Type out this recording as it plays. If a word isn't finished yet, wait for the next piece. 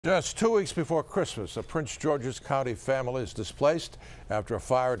Just 2 weeks before Christmas, a Prince George's County family is displaced after a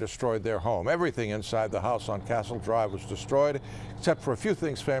fire destroyed their home. Everything inside the house on Castle Drive was destroyed, except for a few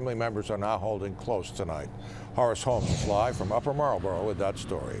things family members are now holding close tonight. Horace Holmes is live from Upper Marlboro with that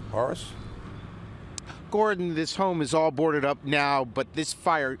story. Horace? Gordon, this home is all boarded up now, but this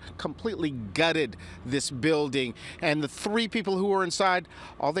fire completely gutted this building. And the 3 people who were inside,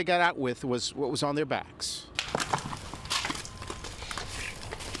 all they got out with was what was on their backs.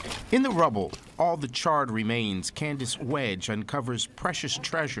 In the rubble, all the charred remains, Candace Wedge uncovers precious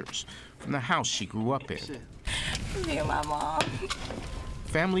treasures from the house she grew up in. Me and my mom.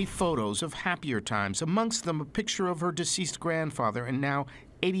 Family photos of happier times, amongst them a picture of her deceased grandfather and now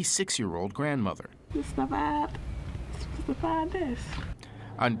 86-year-old grandmother. This is the vibe. This is the vibe.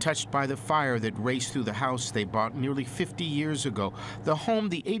 Untouched by the fire that raced through the house they bought nearly 50 years ago, the home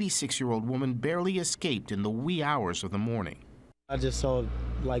the 86-year-old woman barely escaped in the wee hours of the morning. I just saw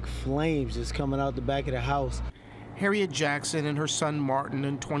like flames just coming out the back of the house. Harriet Jackson and her son Martin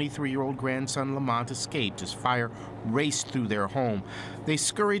and 23-year-old grandson Lamont escaped as fire raced through their home. They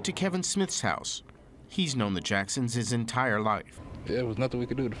scurried to Kevin Smith's house. He's known the Jacksons his entire life. There was nothing we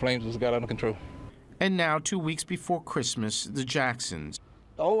could do. The flames just got out of control. And now, 2 weeks before Christmas, the Jacksons,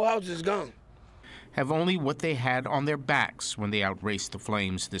 The whole house is gone, have only what they had on their backs when they outraced the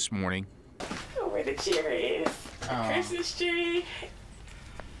flames this morning. Where the chair is, the Christmas tree,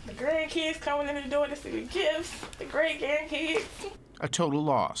 the grandkids coming in the door to see the gifts, the great-grandkids. A total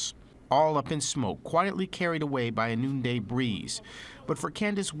loss, all up in smoke, quietly carried away by a noonday breeze. But for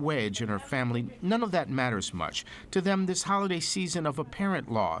Candace Wedge and her family, none of that matters much. To them, this holiday season of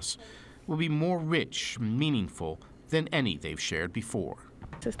apparent loss will be more rich and meaningful than any they've shared before.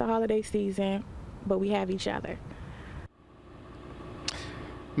 It's the holiday season, but we have each other.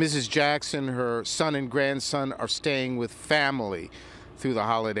 Mrs. Jackson, her son and grandson are staying with family through the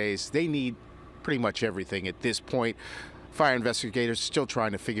holidays. They need pretty much everything at this point. Fire investigators still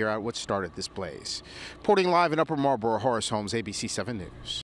trying to figure out what started this blaze. Reporting live in Upper Marlboro, Horace Holmes, ABC 7 News.